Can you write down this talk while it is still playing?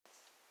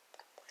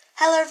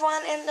Hello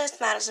everyone, and it's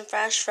Madison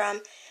Fresh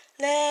from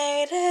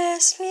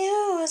Latest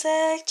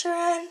Music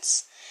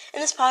Trends.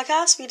 In this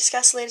podcast, we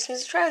discuss the latest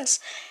music trends.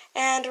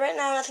 And right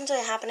now, nothing's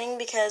really happening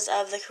because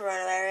of the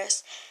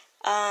coronavirus.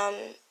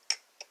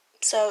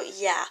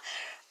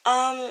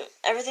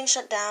 Everything's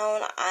shut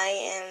down. I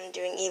am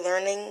doing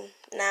e-learning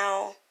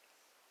now.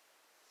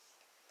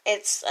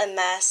 It's a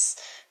mess.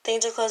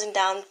 Things are closing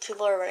down.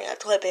 People are running out of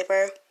toilet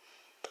paper.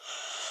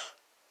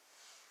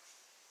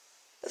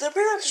 They're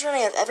pretty much just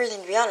running out of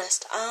everything, to be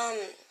honest.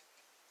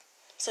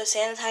 So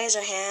sanitize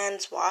your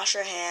hands, wash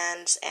your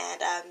hands,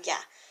 and,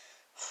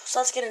 So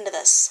let's get into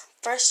this.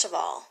 First of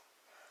all,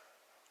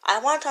 I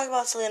want to talk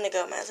about Selena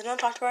Gomez. I know I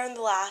talked about her in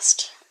the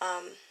last,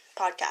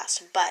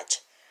 podcast, but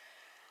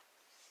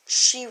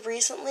she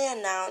recently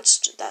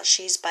announced that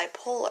she's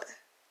bipolar.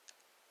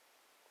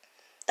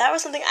 That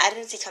was something I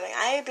didn't see coming.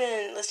 I have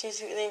been listening to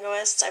Selena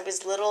Gomez since I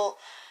was little.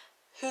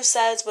 Who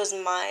Says was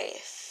my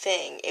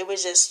thing. It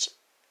was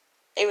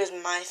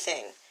my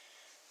thing.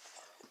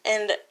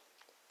 And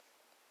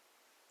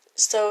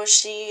so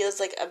she is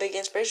like a big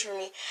inspiration for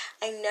me.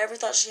 I never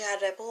thought she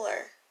had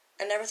bipolar.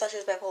 I never thought she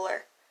was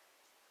bipolar.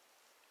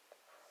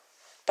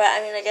 But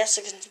I mean, I guess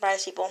it can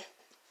surprise people.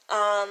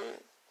 I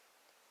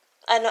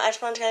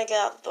just wanted to kind of get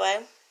out of the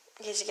way.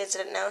 In case you guys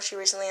didn't know, she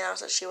recently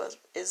announced that she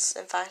is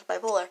in fact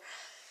bipolar.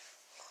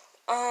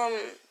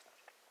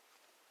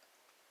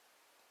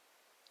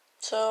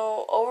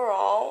 So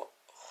overall,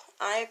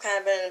 I've kind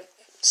of been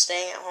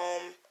staying at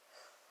home,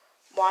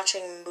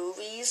 watching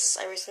movies.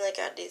 I recently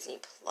got Disney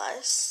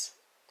Plus.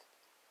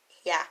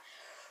 Yeah.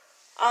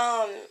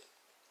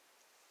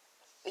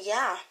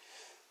 Yeah.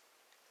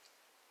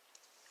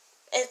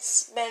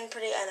 It's been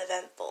pretty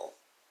uneventful.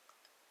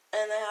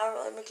 And I haven't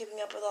really been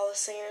keeping up with all the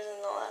singers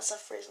and all that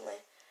stuff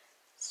recently.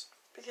 It's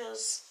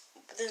because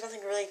there's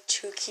nothing really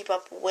to keep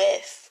up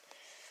with,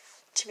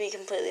 to be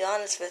completely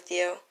honest with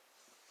you.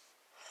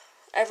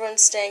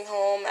 Everyone's staying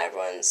home.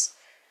 Everyone's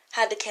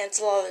had to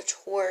cancel all their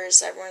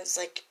tours. Everyone's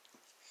like...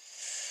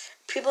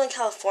 People in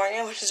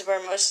California, which is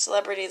where most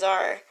celebrities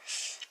are,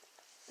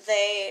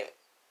 they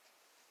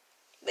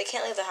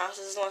can't leave their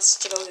houses unless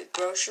to go get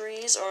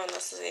groceries or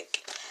unless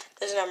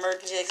there's an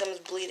emergency, like someone's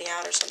bleeding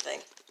out or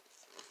something.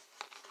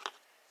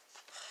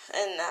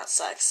 And that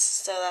sucks.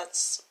 So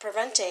that's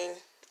preventing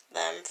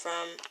them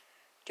from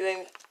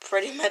doing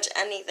pretty much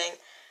anything.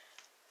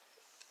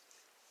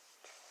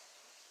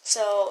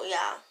 So,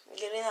 yeah,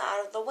 getting that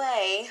out of the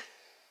way,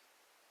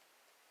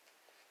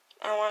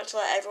 I want to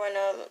let everyone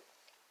know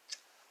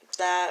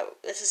that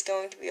this is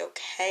going to be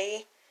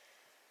okay.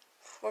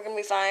 We're going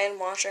to be fine.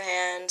 Wash your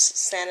hands.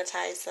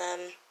 Sanitize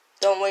them.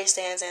 Don't waste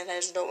the hand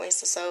sanitizer. Don't waste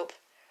the soap.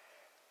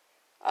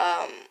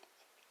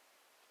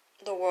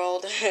 The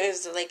world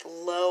is,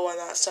 low on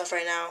that stuff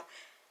right now.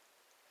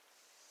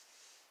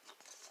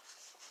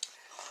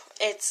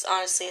 It's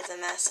a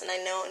mess, and I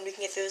know, and we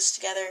can get through this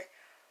together.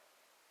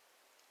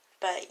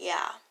 But,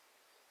 yeah.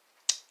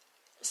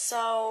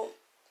 So,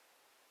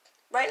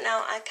 right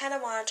now, I kind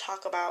of want to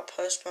talk about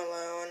Post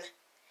Malone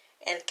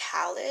and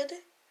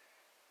Khaled.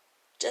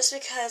 Just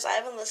because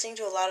I've been listening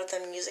to a lot of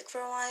their music for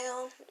a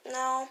while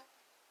now.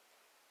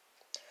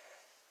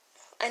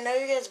 I know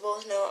you guys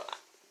both know...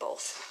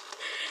 Both.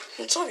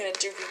 I'm talking to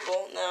two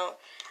people now.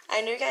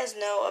 I know you guys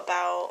know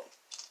about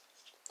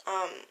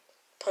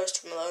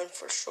Post Malone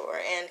for sure,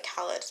 and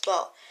Khaled as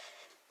well.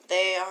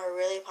 They are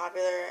really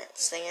popular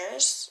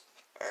singers,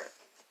 or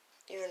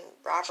even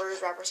rapper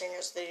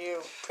singers. They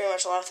do pretty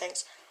much a lot of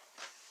things.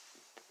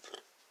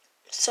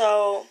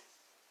 So,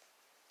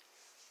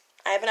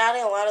 I've been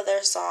adding a lot of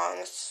their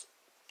songs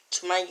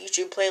to my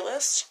YouTube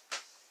playlist.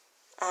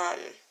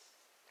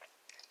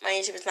 My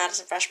YouTube is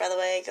Madison Fresh, by the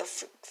way. Go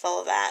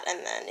follow that,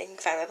 and then you can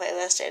find my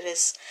playlist. It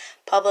is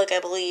public, I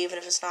believe, and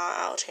if it's not,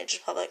 I'll change it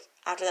to public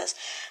after this.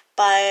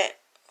 But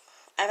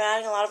I've been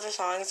adding a lot of their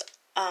songs.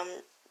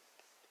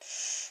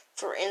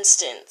 For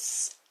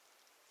instance,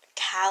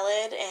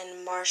 Khaled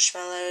and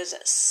Marshmello's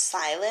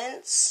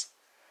Silence.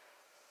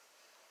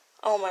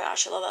 Oh my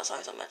gosh, I love that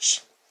song so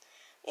much.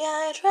 Yeah,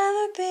 I'd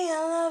rather be a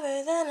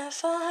lover than a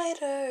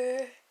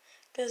fighter,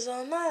 'cause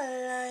all my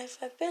life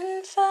I've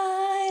been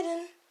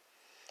fighting.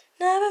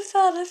 Never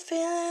felt a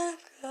feeling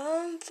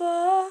come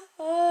for,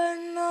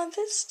 and all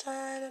this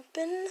time I've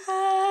been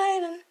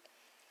hiding.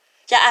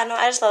 Yeah, I know,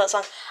 I just love that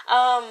song.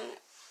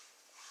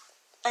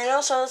 I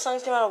know some of the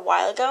songs came out a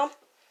while ago,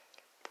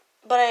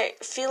 but I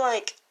feel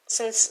like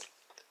since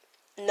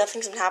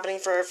nothing's been happening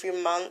for a few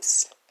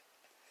months,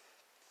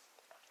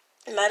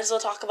 I might as well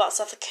talk about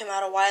stuff that came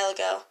out a while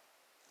ago.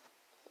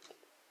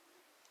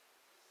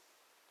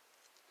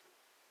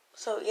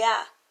 So,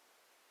 yeah.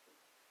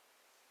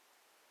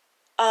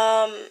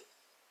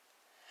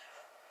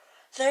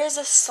 There is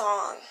a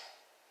song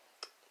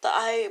that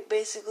I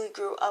basically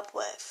grew up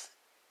with.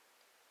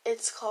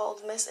 It's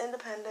called Miss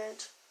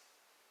Independent,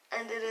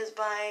 and it is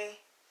by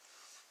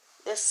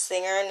this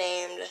singer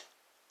named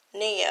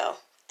Ne-Yo,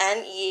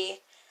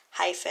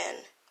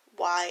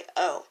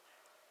 N-E-hyphen-Y-O.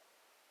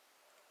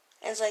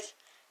 And it's like,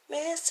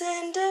 Miss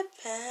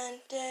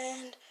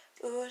Independent,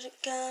 Would you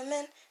come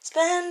and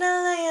spend a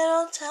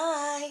little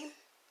time?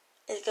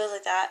 It goes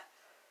like that.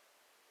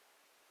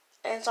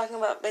 And it's talking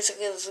about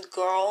basically this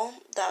girl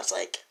that's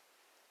like,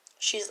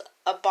 she's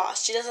a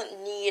boss. She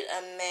doesn't need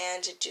a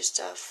man to do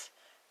stuff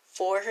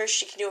for her.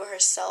 She can do it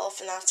herself,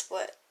 and that's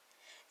what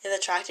is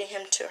attracting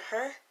him to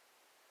her.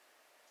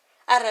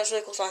 I don't know, it's a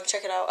really cool song.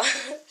 Check it out.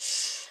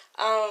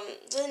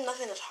 There's really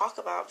nothing to talk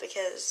about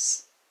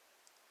because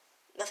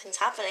nothing's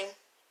happening.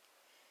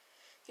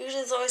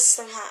 Usually there's always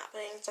something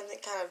happening, something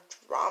kind of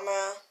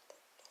drama.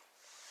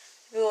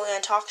 People going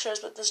on talk shows,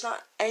 but there's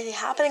not anything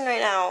happening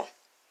right now.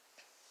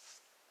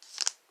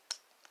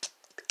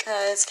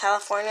 Because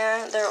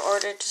California, they're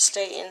ordered to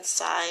stay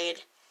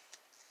inside.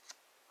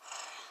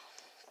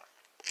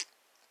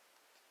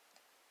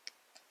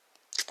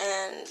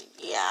 And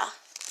yeah.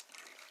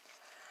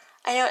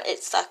 I know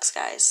it sucks,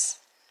 guys.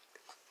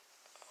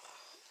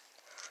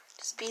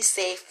 Just be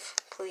safe,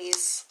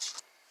 please.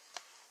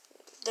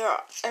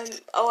 I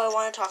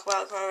want to talk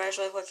about coronavirus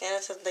really quick, and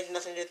it has like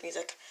nothing to do with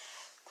music,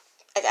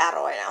 like at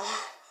all right now.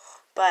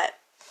 But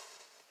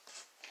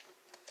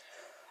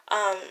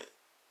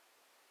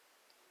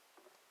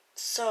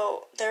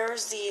so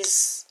there's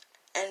these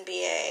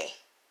NBA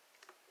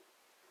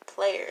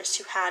players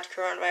who had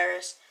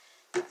coronavirus,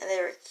 and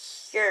they were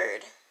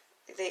cured.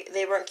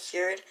 They weren't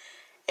cured;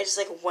 it just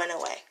like went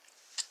away.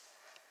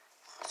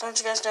 So don't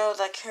you guys know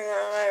that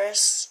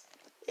coronavirus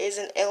is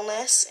an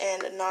illness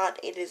and not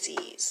a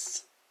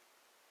disease?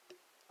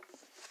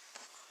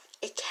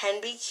 It can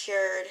be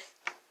cured.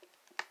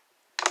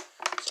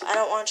 So I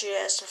don't want you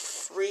guys to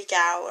freak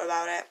out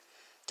about it.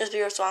 Just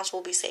be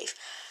responsible, be safe.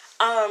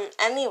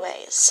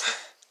 Anyways.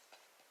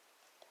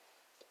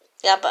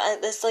 Yeah,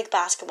 but it's like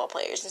basketball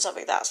players and stuff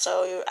like that,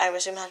 so I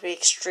assume you have to be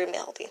extremely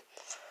healthy.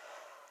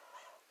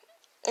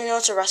 You know,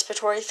 it's a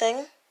respiratory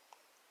thing.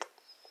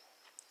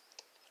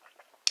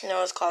 You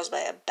know, it's caused by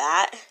a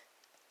bat.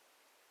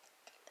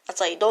 That's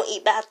why you don't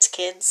eat bats,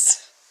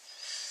 kids.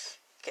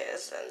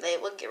 Because then they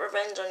will get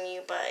revenge on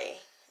you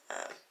by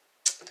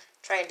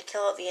trying to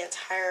kill out the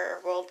entire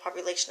world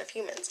population of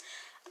humans.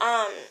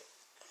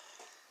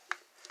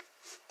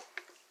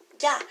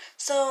 Yeah,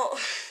 so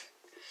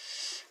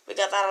we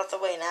got that out of the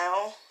way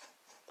now.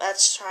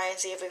 Let's try and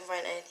see if we can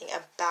find anything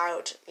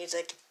about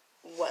music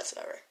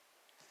whatsoever.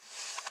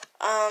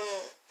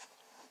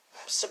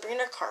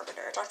 Sabrina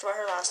Carpenter. I talked about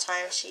her last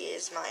time. She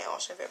is my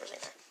all-time favorite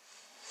singer.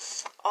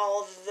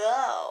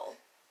 Although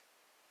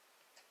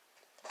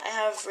I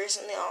have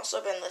recently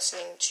also been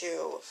listening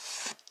to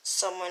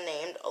someone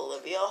named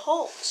Olivia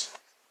Holt.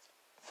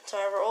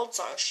 Some of her old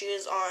songs. She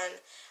is on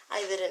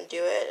I Didn't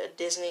Do It, a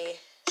Disney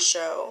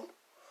show.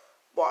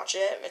 Watch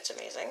it. It's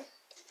amazing.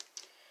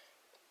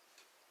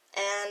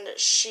 And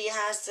she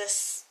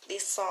has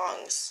these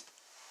songs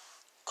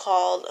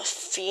called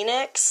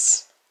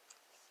Phoenix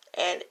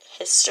and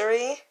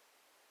History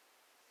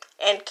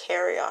and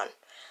Carry On.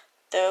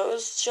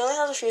 She only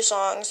has a few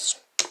songs.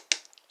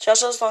 She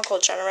also has a song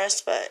called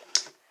Generous, but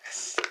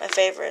my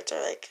favorites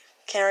are like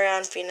Carry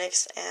On,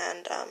 Phoenix,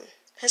 and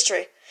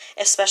History,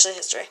 especially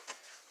History.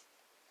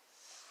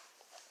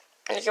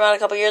 And it came out a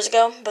couple years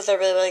ago, but they're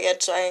really, really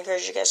good, so I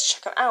encourage you guys to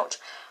check them out.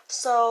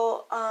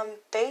 So,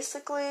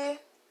 basically,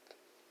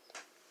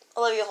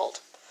 Olivia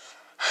Holt.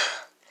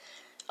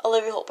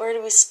 Olivia Holt, where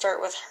do we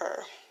start with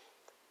her?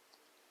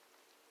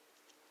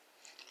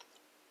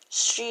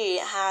 She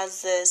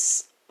has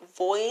this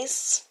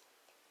voice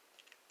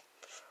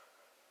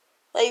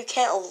that you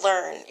can't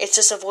learn. It's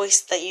just a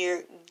voice that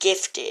you're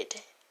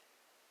gifted.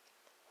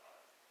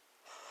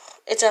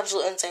 It's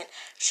absolutely insane.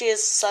 She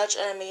has such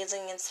an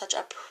amazing and such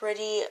a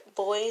pretty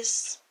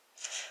voice.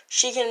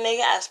 She can make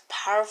it as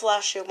powerful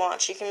as she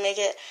wants. She can make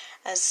it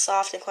as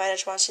soft and quiet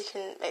as she wants. She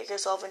can make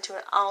herself into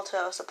an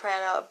alto, a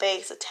soprano, a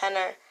bass, a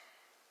tenor.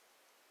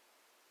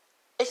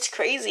 It's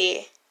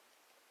crazy.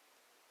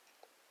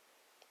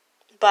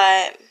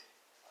 But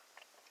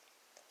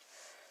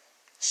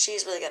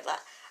she's really good at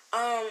that.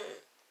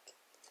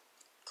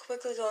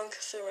 Quickly going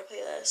through my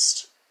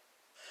playlist.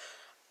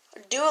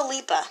 Dua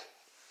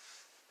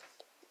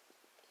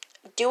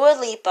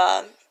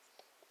Lipa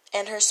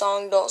and her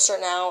song Don't Start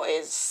Now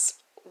is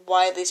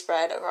widely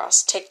spread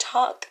across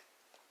TikTok.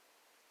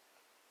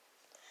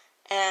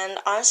 And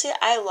honestly,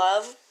 I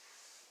love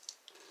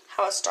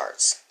how it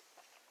starts.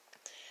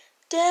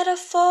 Did a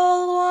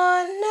full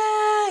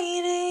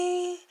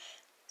 180,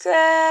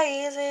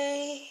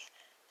 crazy,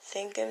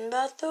 thinking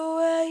about the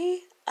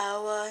way I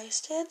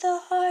wasted the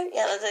heart.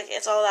 Yeah,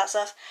 it's all that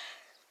stuff.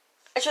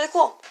 It's really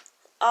cool.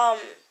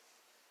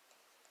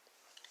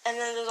 And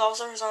then there's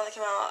also her song that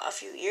came out a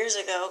few years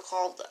ago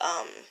called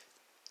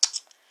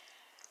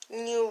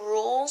New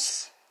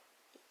Rules.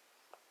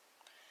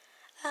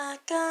 I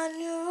got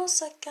new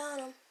rules, I got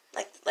them.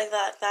 Like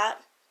that.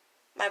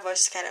 My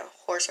voice is kind of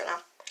hoarse right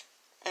now.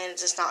 And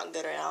it's just not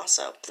good right now,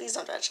 so please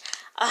don't judge.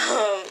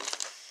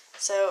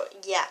 So,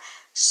 yeah.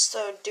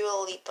 So,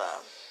 Dua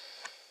Lipa.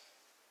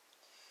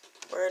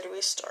 Where do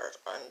we start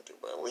on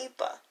Dua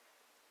Lipa?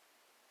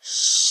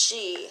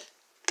 She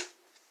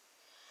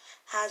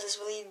has this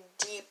really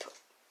deep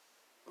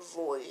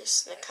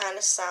voice, and it kind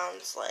of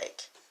sounds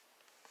like,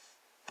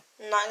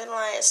 not gonna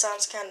lie, it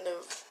sounds kind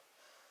of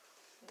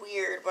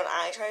weird when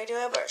I try to do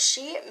it, but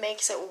she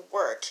makes it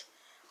work.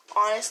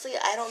 Honestly,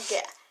 I don't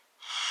get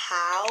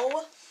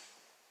how.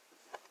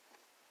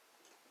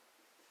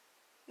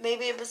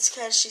 Maybe it's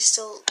because she's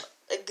still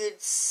a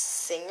good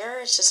singer,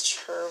 it's just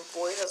her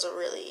voice has a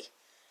really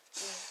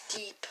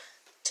deep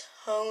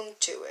tone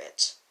to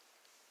it.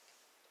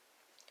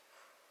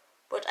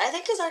 Which I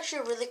think is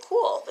actually really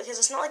cool, because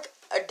it's not like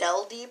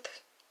Adele deep.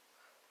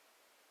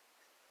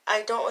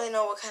 I don't really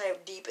know what kind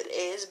of deep it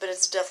is, but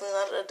it's definitely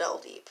not Adele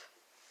deep.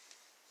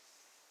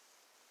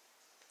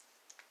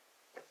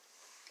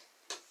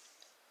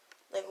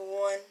 Like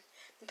one,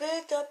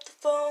 pick up the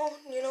phone,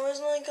 you know it's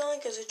not calling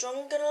cause you're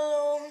drunk and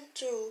alone.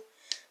 2,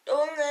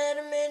 don't let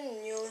him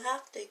in, you'll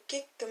have to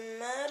kick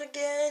him out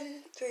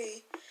again.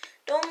 3,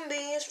 don't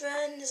be his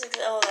friend. It's like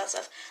all that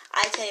stuff.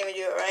 I can't even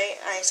do it right.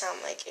 I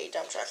sound like a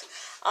dump truck.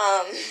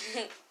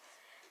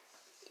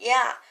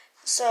 Yeah,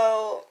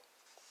 so,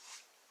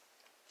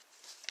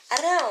 I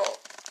don't know.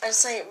 I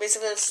just like,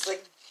 basically this is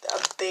like a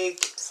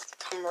big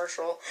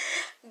commercial.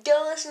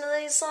 Go listen to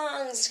these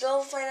songs.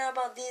 Go find out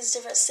about these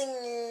different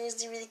singers.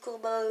 They're really cool,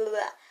 blah, blah,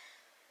 blah.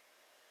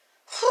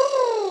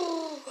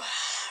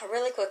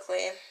 Really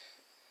quickly,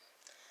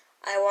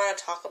 I want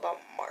to talk about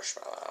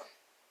Marshmello.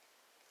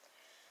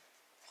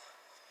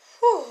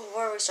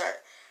 Where do we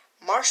start?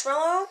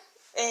 Marshmello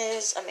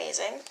is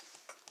amazing.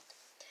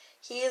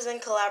 He has been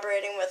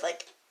collaborating with,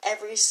 like,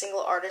 every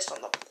single artist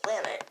on the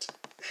planet.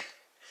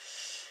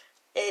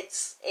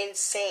 It's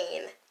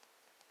insane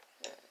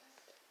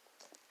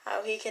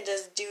how he can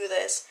just do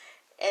this,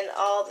 and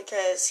all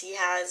because he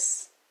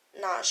has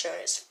not shown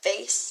his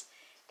face,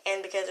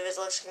 and because of his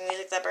electronic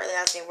music that barely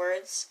has any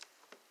words.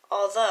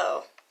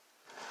 Although,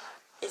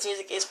 his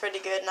music is pretty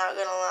good, not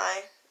gonna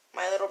lie.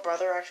 My little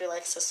brother actually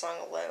likes this song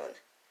alone.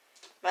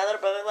 My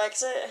little brother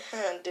likes it.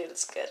 Dude,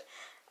 it's good.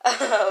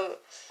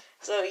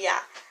 So,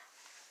 yeah.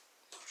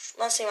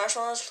 Let's see,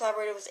 Marshmello's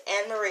collaborated with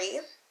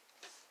Anne-Marie.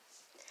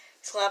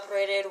 He's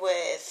collaborated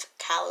with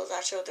Cal's,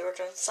 actually, they worked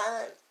on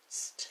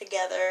Silence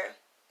together.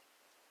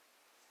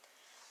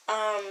 A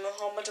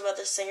whole bunch of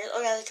other singers.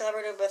 Oh, yeah, he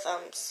collaborated with,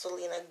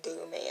 Selena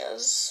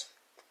Gomez.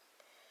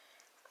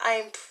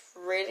 I'm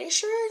pretty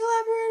sure he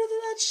collaborated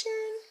with Ed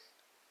Sheeran.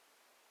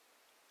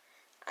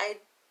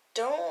 I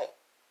don't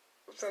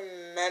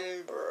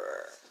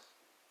remember.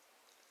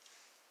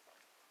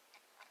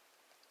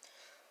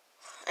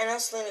 I know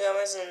Selena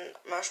Gomez and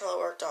Marshmello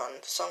worked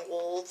on the song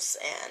Wolves,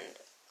 and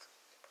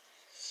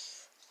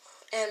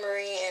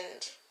Anne-Marie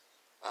and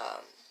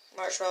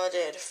Marshmello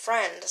did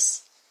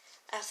Friends.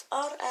 Friends,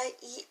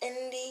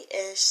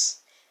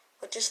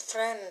 which is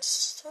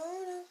Friends.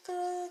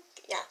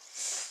 Yeah.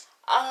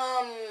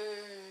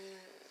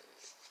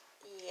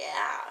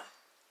 Yeah.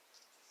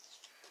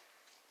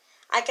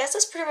 I guess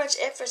that's pretty much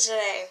it for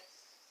today.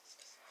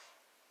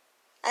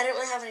 I didn't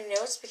really have any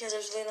notes because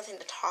there's really nothing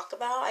to talk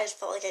about. I just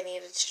felt like I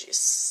needed to do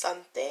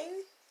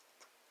something.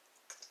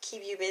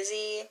 Keep you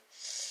busy.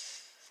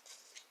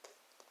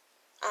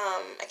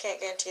 I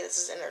can't guarantee this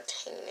is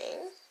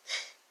entertaining.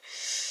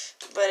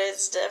 But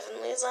it's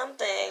definitely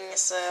something.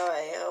 So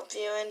I hope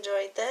you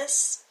enjoyed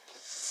this.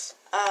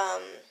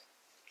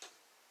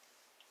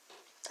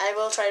 I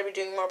will try to be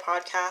doing more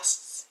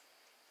podcasts.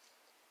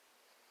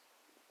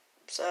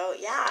 So,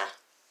 yeah.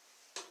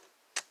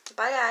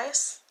 Bye,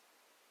 guys.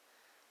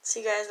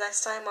 See you guys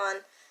next time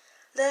on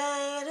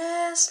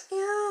Latest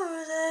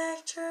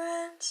Music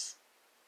Trends.